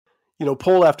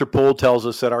Poll after poll tells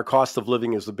us that our cost of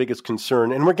living is the biggest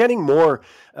concern, and we're getting more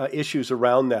issues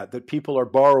around that people are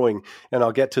borrowing, and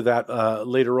I'll get to that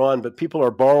later on, but people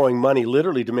are borrowing money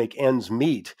literally to make ends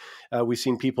meet. We've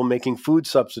seen people making food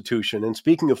substitution. And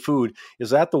speaking of food, is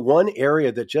that the one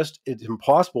area that just it's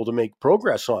impossible to make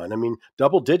progress on? I mean,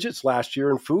 double digits last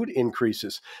year in food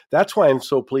increases. That's why I'm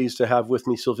so pleased to have with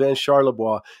me Sylvain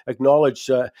Charlebois, acknowledged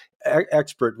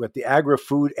expert with the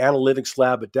Agri-Food Analytics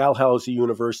Lab at Dalhousie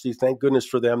University. Thank goodness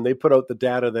for them. They put out the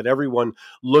data that everyone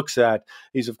looks at.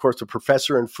 He's, of course, a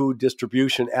professor in food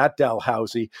distribution at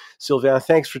Dalhousie. Sylvain,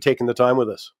 thanks for taking the time with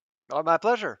us. Oh, my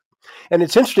pleasure. And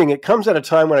it's interesting. It comes at a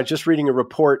time when I was just reading a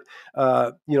report,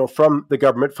 from the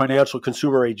government Financial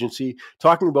Consumer Agency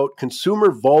talking about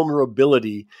consumer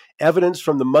vulnerability, evidence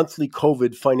from the monthly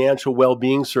COVID financial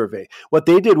well-being survey. What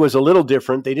they did was a little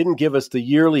different. They didn't give us the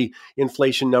yearly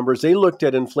inflation numbers. They looked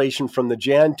at inflation from the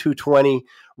Jan 220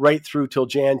 right through till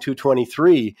Jan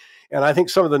 223. And I think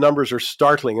some of the numbers are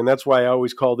startling. And that's why I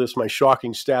always call this my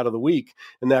shocking stat of the week.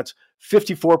 And that's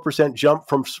 54% jump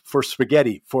for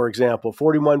spaghetti, for example,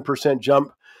 41%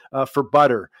 jump for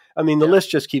butter. I mean, the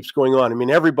list just keeps going on. I mean,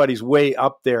 everybody's way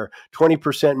up there.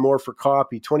 20% more for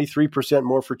coffee, 23%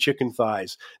 more for chicken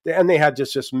thighs. And they had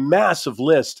just this massive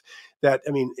list that,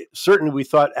 I mean, certainly we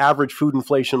thought average food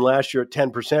inflation last year at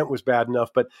 10% was bad enough.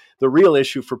 But the real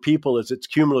issue for people is it's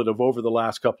cumulative over the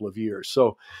last couple of years.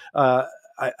 So,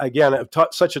 again,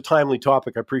 such a timely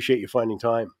topic. I appreciate you finding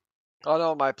time. Oh,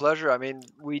 no, my pleasure. I mean,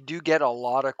 we do get a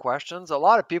lot of questions. A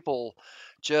lot of people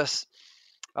just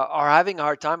are having a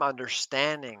hard time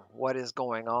understanding what is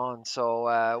going on.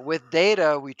 So with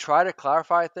data, we try to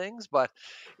clarify things, but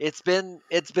it's been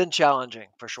challenging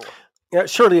for sure. Yeah,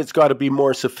 surely it's got to be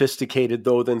more sophisticated,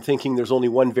 though, than thinking there's only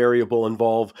one variable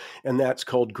involved, and that's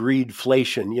called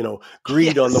greedflation,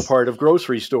 greed on the part of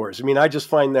grocery stores. I mean, I just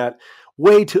find that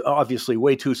way too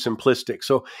simplistic.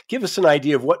 So give us an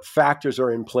idea of what factors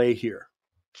are in play here.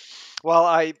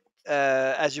 Well,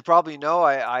 as you probably know,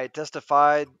 I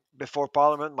testified before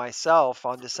Parliament myself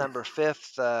on December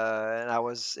 5th, and I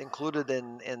was included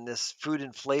in this food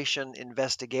inflation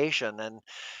investigation.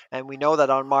 And we know that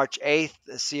on March 8th,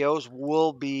 the CEOs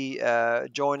will be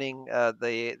joining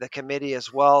the committee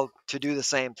as well to do the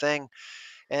same thing.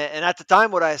 And at the time,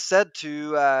 what I said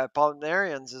to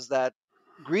parliamentarians is that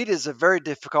greed is a very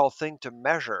difficult thing to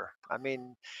measure. I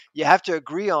mean, you have to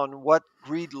agree on what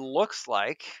greed looks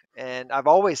like. And I've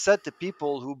always said to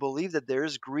people who believe that there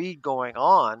is greed going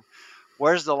on,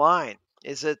 where's the line?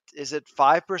 Is it 5%,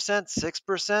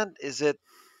 6%? Is it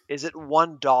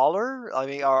 $1? I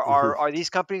mean, are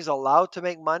these companies allowed to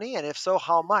make money? And if so,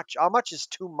 how much? How much is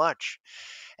too much?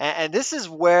 And this is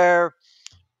where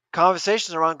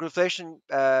conversations around greedflation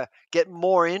get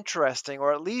more interesting,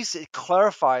 or at least it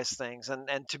clarifies things.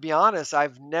 And to be honest,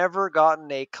 I've never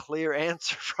gotten a clear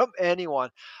answer from anyone.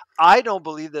 I don't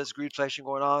believe there's greedflation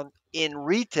going on in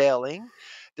retailing.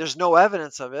 There's no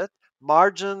evidence of it.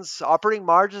 Operating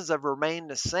margins have remained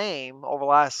the same over the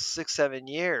last 6-7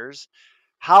 years.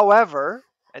 However,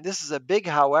 and this is a big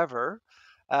however,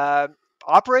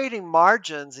 operating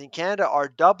margins in Canada are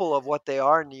double of what they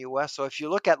are in the US. So if you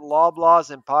look at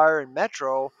Loblaws, Empire, and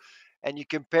Metro, and you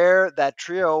compare that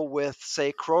trio with,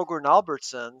 say, Kroger and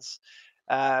Albertsons,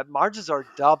 margins are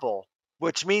double,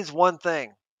 which means one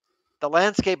thing. The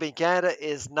landscape in Canada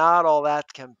is not all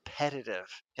that competitive.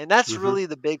 And that's really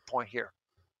the big point here.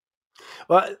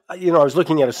 Well, I was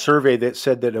looking at a survey that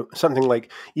said that something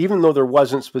like, even though there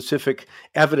wasn't specific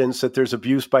evidence that there's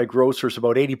abuse by grocers,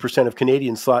 about 80% of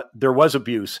Canadians thought there was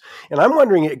abuse. And I'm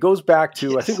wondering, it goes back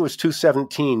to, I think it was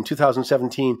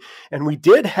 2017, and we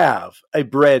did have a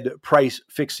bread price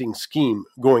fixing scheme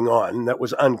going on that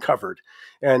was uncovered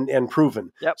and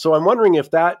proven. Yep. So I'm wondering if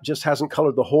that just hasn't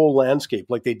colored the whole landscape.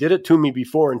 Like they did it to me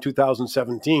before in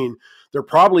 2017. They're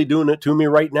probably doing it to me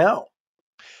right now.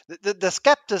 The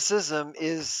skepticism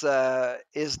is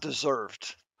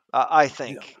deserved, I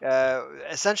think,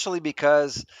 essentially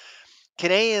because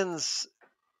Canadians,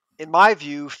 in my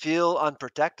view, feel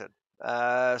unprotected.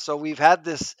 So we've had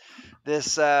this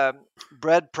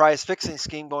bread price fixing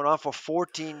scheme going on for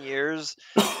 14 years.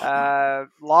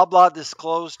 Loblaw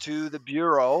disclosed to the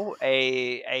Bureau,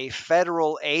 a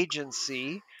federal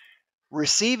agency,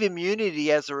 receive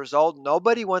immunity as a result.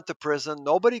 Nobody went to prison.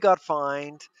 Nobody got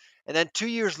fined. And then 2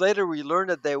 years later, we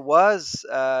learned that there was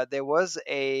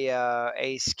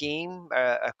a scheme,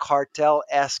 a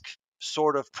cartel-esque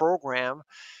sort of program,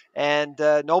 and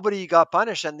nobody got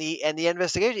punished. And the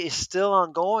investigation is still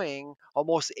ongoing,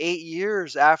 almost 8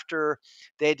 years after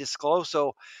they disclosed.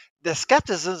 So the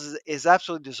skepticism is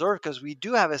absolutely deserved because we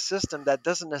do have a system that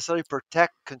doesn't necessarily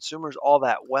protect consumers all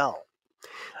that well.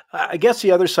 I guess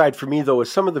the other side for me, though,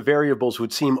 is some of the variables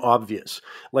would seem obvious.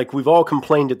 Like we've all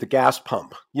complained at the gas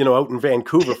pump. Out in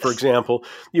Vancouver, for Yes. example,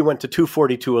 you went to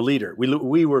 2.42 a liter.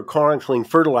 We were chronicling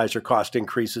fertilizer cost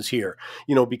increases here,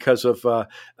 because of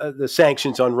the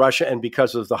sanctions on Russia and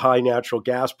because of the high natural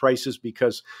gas prices,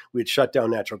 because we had shut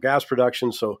down natural gas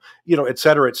production. So, et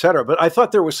cetera, et cetera. But I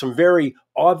thought there was some very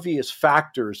obvious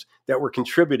factors that were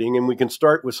contributing. And we can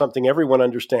start with something everyone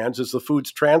understands is the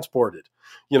food's transported,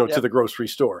 to Yep. the grocery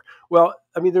store. Well,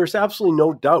 I mean, there's absolutely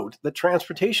no doubt that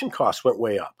transportation costs went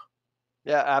way up.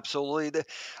 Yeah, absolutely.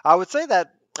 I would say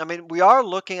that, I mean, we are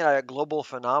looking at a global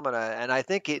phenomena, and I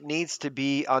think it needs to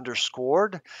be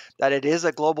underscored that it is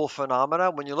a global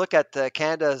phenomena. When you look at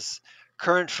Canada's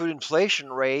current food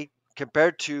inflation rate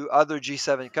compared to other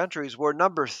G7 countries, we're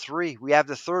number three. We have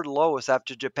the third lowest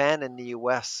after Japan and the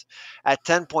US at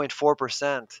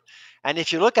 10.4%. And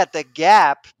if you look at the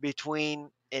gap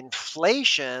between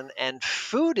inflation and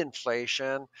food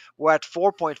inflation, we're at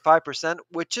 4.5%,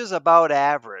 which is about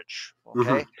average. Mm-hmm.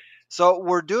 Okay. So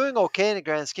we're doing okay in the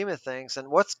grand scheme of things. And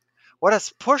what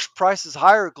has pushed prices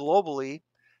higher globally?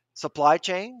 Supply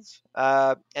chains,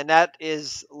 and that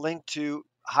is linked to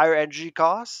higher energy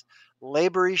costs,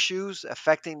 labor issues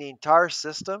affecting the entire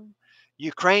system.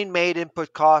 Ukraine made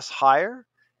input costs higher,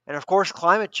 and of course,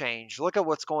 climate change. Look at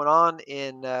what's going on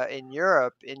in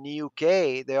Europe, in the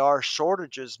UK. There are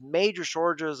shortages, major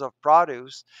shortages of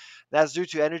produce. That's due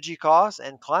to energy costs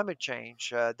and climate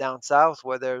change down south,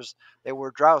 where there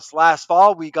were droughts. Last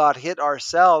fall, we got hit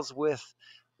ourselves with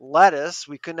lettuce.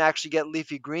 We couldn't actually get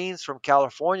leafy greens from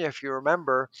California, if you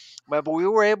remember, but we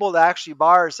were able to actually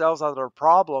buy ourselves out of a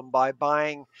problem by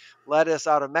buying lettuce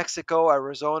out of Mexico,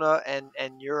 Arizona,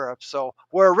 and Europe. So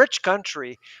we're a rich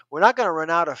country. We're not going to run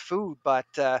out of food, but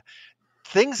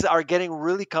things are getting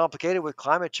really complicated with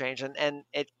climate change, and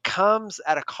it comes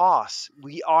at a cost.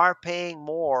 We are paying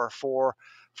more for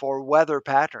weather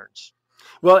patterns.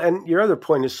 Well, and your other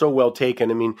point is so well taken.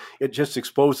 I mean, it just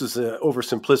exposes the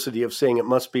oversimplicity of saying it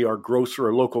must be our grocer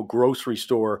or local grocery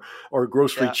store or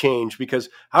grocery Yeah, change, because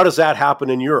how does that happen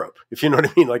in Europe? If you know what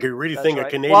I mean? Like, I really that's think a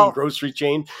right. Canadian Well, grocery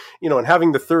chain, and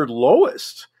having the third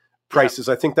lowest yeah. prices,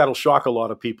 I think that'll shock a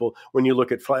lot of people when you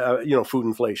look at, food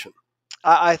inflation.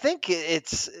 I think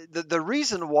it's the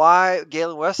reason why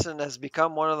Galen Weston has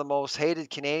become one of the most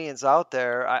hated Canadians out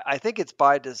there. I think it's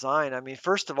by design. I mean,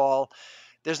 first of all,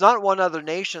 there's not one other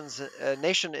nation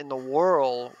in the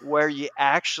world where you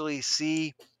actually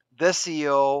see the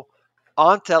CEO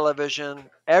on television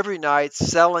every night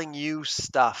selling you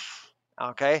stuff.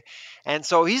 Okay, and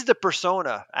so he's the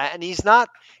persona, and he's not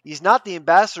the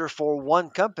ambassador for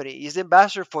one company. He's the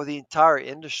ambassador for the entire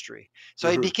industry. So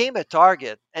he Hmm. became a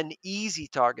target, an easy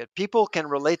target. People can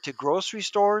relate to grocery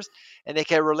stores, and they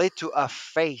can relate to a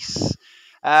face.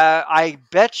 I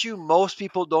bet you most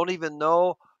people don't even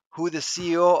know who the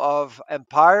CEO of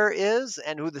Empire is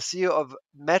and who the CEO of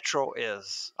Metro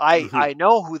is. I Hmm. I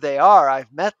know who they are.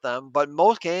 I've met them, but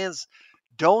most Canadians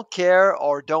don't care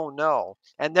or don't know.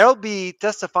 And they'll be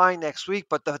testifying next week,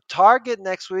 but the target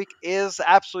next week is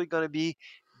absolutely going to be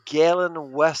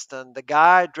Galen Weston, the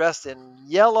guy dressed in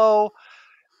yellow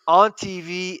on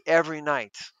TV every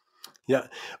night. Yeah.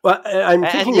 Well, I'm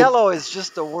And thinking of. yellow is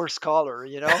just the worst color,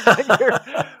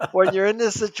 when you're in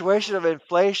this situation of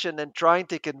inflation and trying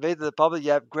to convey to the public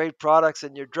you have great products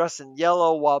and you're dressed in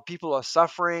yellow while people are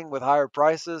suffering with higher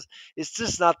prices. It's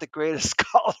just not the greatest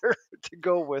color to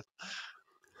go with.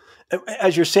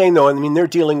 As you're saying, though, I mean, they're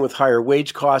dealing with higher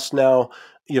wage costs now.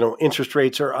 Interest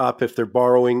rates are up if they're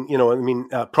borrowing. I mean,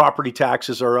 property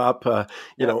taxes are up.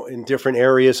 Yep. In different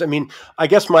areas. I mean, I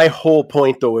guess my whole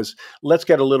point, though, is let's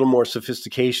get a little more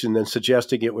sophistication than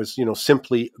suggesting it was,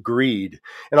 simply greed.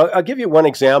 And I'll give you one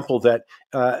example that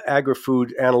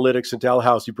Agri-Food Analytics and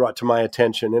Dalhousie brought to my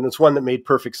attention, and it's one that made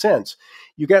perfect sense.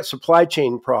 You get supply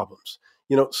chain problems.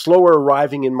 Slower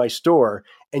arriving in my store,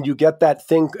 and you get that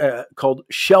thing called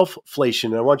shelfflation.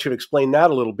 And I want you to explain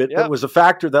that a little bit, but it Yep. was a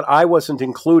factor that I wasn't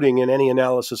including in any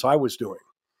analysis I was doing.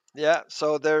 Yeah.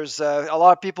 So there's a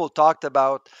lot of people talked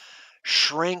about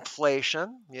shrinkflation,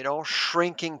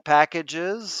 shrinking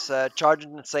packages,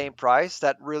 charging the same price.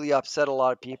 That really upset a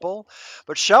lot of people.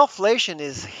 But shelfflation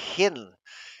is hidden.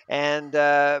 And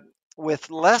with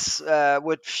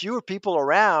fewer people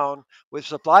around, with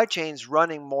supply chains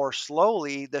running more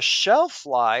slowly, the shelf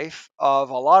life of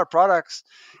a lot of products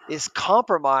is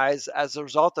compromised as a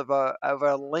result of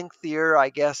a lengthier, I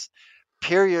guess,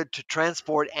 period to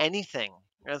transport anything.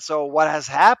 And so, what has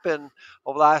happened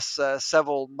over the last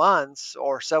several months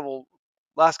or several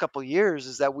last couple of years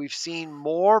is that we've seen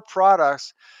more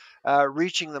products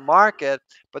reaching the market,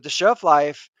 but the shelf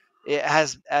life it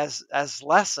has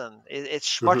lessened.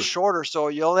 It's much Mhm. shorter, so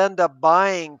you'll end up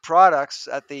buying products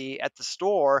at the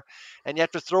store, and you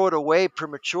have to throw it away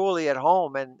prematurely at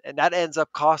home, and that ends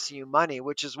up costing you money.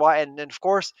 Which is why, and of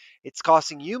course, it's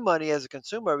costing you money as a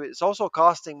consumer. But it's also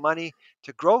costing money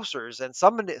to grocers, and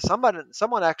someone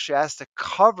actually has to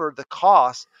cover the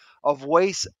cost of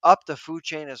waste up the food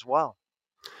chain as well.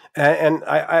 And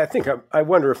I think I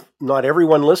wonder if not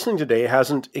everyone listening today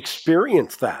hasn't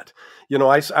experienced that.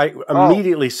 I Oh,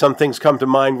 immediately some things come to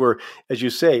mind where, as you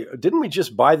say, didn't we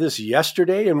just buy this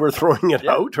yesterday and we're throwing it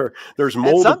yeah. out, or there's And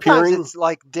mold sometimes appearing? it's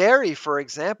like dairy, for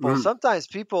example. Mm, Sometimes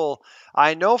people,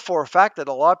 I know for a fact that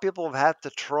a lot of people have had to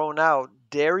thrown out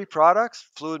dairy products,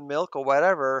 fluid milk or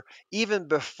whatever, even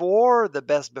before the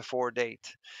best before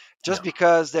date, yeah. just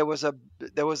because there was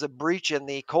a breach in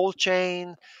the cold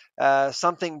chain,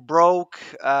 something broke,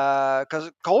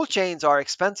 because cold chains are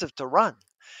expensive to run.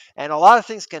 And a lot of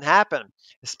things can happen,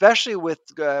 especially with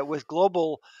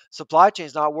global supply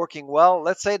chains not working well.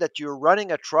 Let's say that you're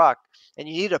running a truck and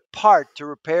you need a part to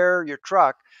repair your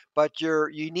truck, but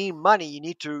you need money. You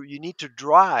need to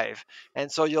drive,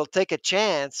 and so you'll take a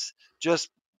chance just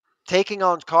taking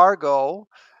on cargo.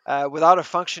 Without a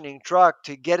functioning truck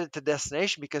to get it to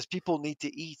destination because people need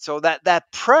to eat. So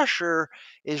that pressure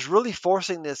is really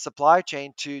forcing the supply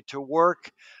chain to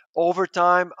work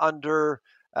overtime under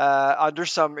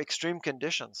some extreme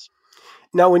conditions.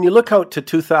 Now, when you look out to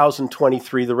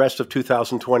 2023, the rest of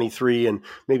 2023, and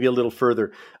maybe a little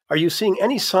further, are you seeing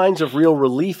any signs of real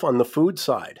relief on the food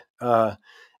side?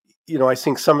 I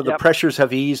think some of the Yep. pressures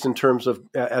have eased in terms of,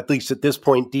 at least at this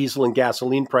point, diesel and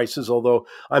gasoline prices, although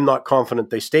I'm not confident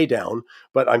they stay down.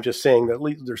 But I'm just saying that at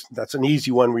least that's an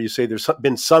easy one where you say there's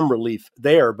been some relief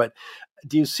there. But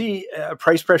do you see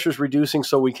price pressures reducing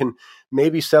so we can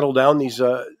maybe settle down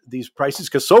these prices?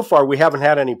 Because so far we haven't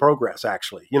had any progress,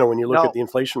 actually, when you look at No, the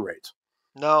inflation rates.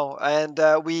 no, and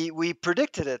we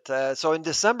predicted it. So in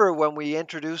December, when we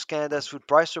introduced Canada's Food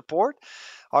Price Report,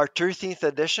 our 13th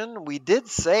edition, we did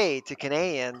say to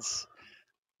Canadians,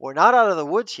 we're not out of the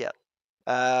woods yet.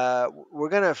 We're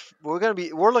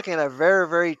looking at a very,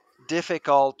 very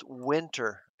difficult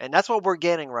winter, and that's what we're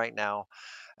getting right now.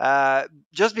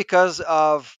 Just because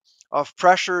of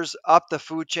pressures up the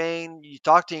food chain. You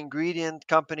talk to ingredient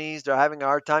companies, they're having a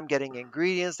hard time getting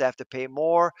ingredients, they have to pay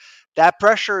more. That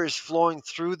pressure is flowing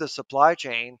through the supply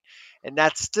chain, and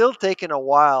that's still taking a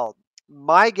while.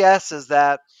 My guess is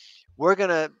that we're going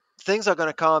to things are going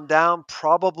to calm down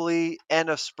probably end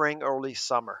of spring, early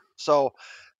summer. So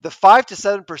the 5 to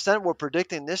 7% we're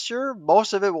predicting this year,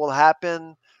 most of it will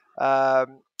happen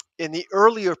um, in the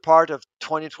earlier part of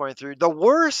 2023. The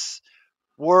worst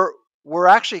we're we're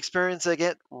actually experiencing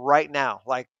it right now.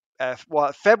 Like,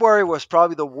 well, February was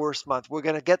probably the worst month. We're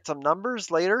going to get some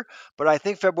numbers later, but I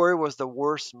think February was the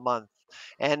worst month.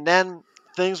 And then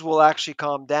things will actually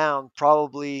calm down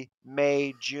probably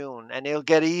May, June, and it'll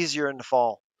get easier in the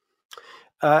fall.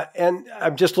 And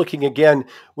I'm just looking again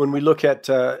when we look at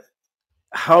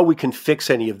how we can fix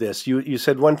any of this. You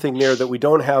said one thing there, that we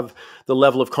don't have the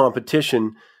level of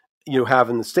competition you have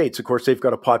in the States. Of course, they've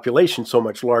got a population so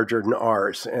much larger than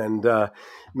ours, and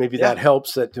maybe Yeah. that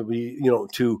helps that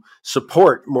to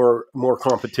support more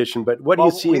competition. But what do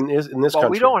you Well, see in this we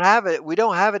country? don't have it. We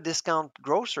don't have a discount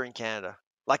grocer in Canada,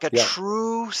 like a Yeah.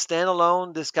 true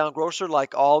standalone discount grocer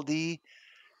like Aldi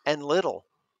and Lidl.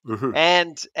 Hmm.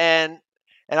 And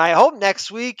I hope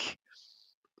next week,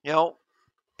 you know,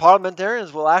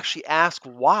 parliamentarians will actually ask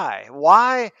why.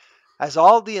 Why has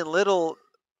Aldi and Lidl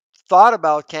thought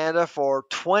about Canada for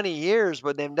 20 years,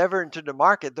 but they've never entered the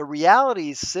market? The reality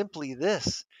is simply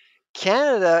this: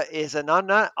 Canada is an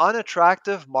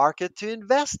unattractive market to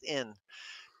invest in.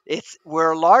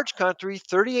 We're a large country,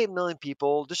 38 million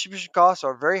people. Distribution costs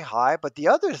are very high, but the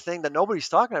other thing that nobody's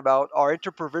talking about are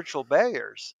interprovincial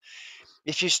barriers.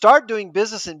 If you start doing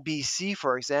business in BC,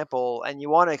 for example, and you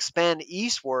want to expand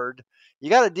eastward, you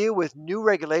got to deal with new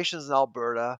regulations in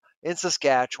Alberta, in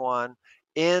Saskatchewan,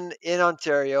 in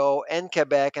Ontario, and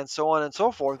Quebec, and so on and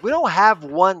so forth. We don't have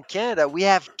one Canada; we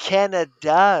have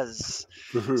Canadas.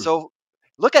 Hmm. So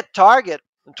look at Target.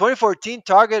 In 2014,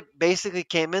 Target basically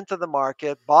came into the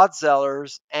market, bought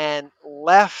Zellers, and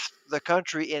left the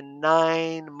country in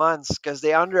 9 months because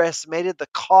they underestimated the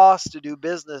cost to do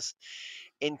business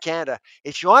in Canada.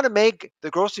 If you want to make the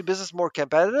grocery business more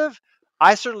competitive,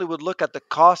 I certainly would look at the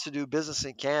cost to do business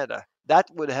in Canada. That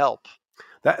would help.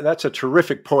 That's a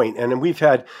terrific point. And we've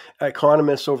had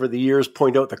economists over the years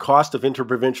point out the cost of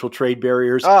interprovincial trade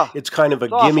barriers. Oh, It's kind of a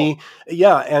it's awful. gimme.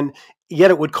 Yeah. And yet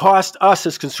it would cost us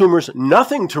as consumers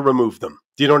nothing to remove them.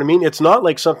 Do you know what I mean? It's not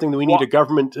like something that we need a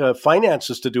government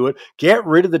finances to do it. Get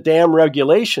rid of the damn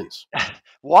regulations.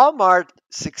 Walmart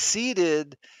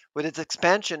succeeded with its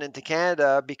expansion into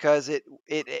Canada because it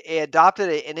adopted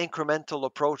an incremental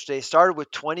approach. They started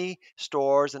with 20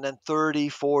 stores and then 30,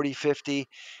 40, 50.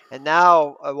 And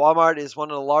now Walmart is one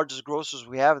of the largest grocers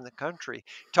we have in the country.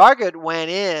 Target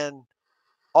went in,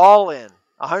 all in,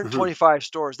 125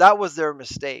 stores. That was their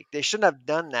mistake. They shouldn't have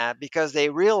done that because they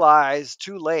realized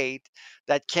too late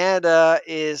that Canada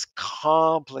is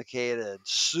complicated,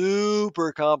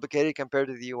 super complicated compared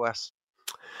to the US.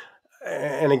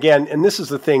 And again, and this is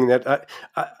the thing that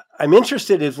I'm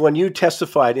interested in when you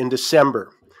testified in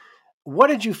December. What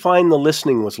did you find the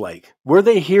listening was like? Were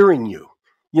they hearing you,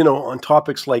 on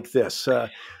topics like this?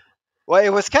 Well,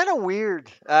 it was kind of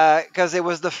weird because it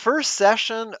was the first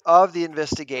session of the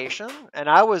investigation, and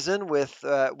I was in with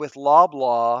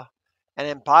Loblaw and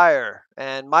Empire.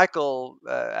 And Michael,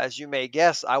 as you may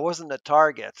guess, I wasn't a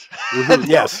target.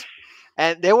 Yes.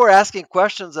 And they were asking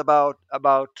questions about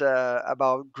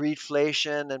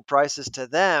greedflation and prices to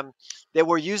them. They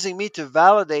were using me to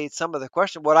validate some of the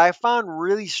questions. What I found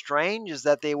really strange is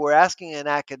that they were asking an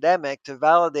academic to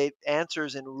validate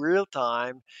answers in real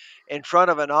time in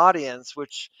front of an audience,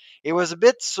 which it was a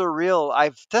bit surreal.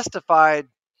 I've testified,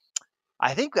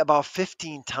 I think, about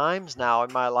 15 times now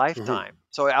in my lifetime.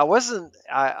 So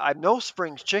I'm no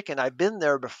spring chicken. I've been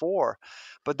there before.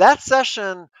 But that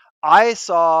session, I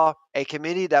saw a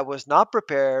committee that was not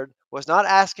prepared, was not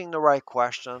asking the right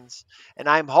questions. And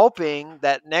I'm hoping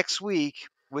that next week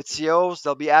with CEOs,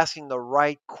 they'll be asking the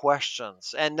right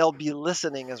questions and they'll be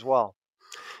listening as well.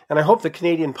 And I hope the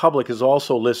Canadian public is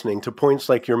also listening to points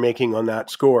like you're making on that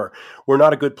score. We're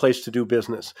not a good place to do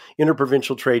business.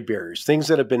 Interprovincial trade barriers, things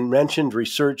that have been mentioned,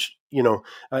 researched,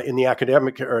 in the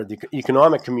academic or the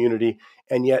economic community,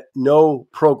 and yet no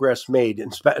progress made,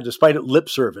 despite it lip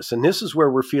service. And this is where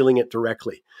we're feeling it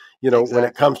directly. Exactly. When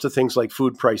it comes to things like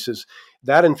food prices,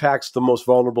 that impacts the most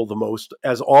vulnerable the most,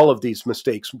 as all of these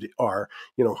mistakes are.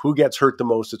 Who gets hurt the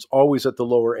most? It's always at the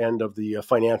lower end of the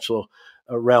financial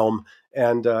realm.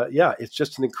 And it's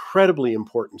just an incredibly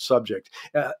important subject.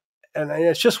 And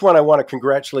it's just one I want to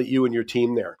congratulate you and your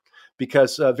team there,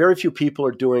 because very few people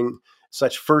are doing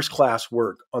such first-class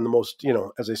work on the most,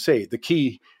 as I say, the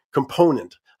key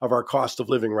component of our cost of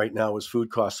living right now is food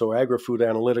costs. So Agri-Food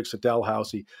Analytics at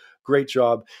Dalhousie, great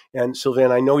job. And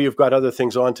Sylvain, I know you've got other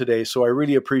things on today, so I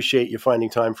really appreciate you finding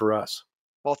time for us.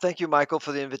 Well, thank you, Michael,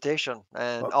 for the invitation,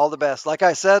 and all the best. Like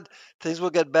I said, things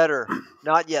will get better.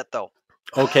 Not yet, though.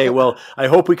 Okay, well, I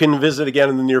hope we can visit again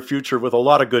in the near future with a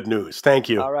lot of good news. Thank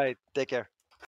you. All right, take care.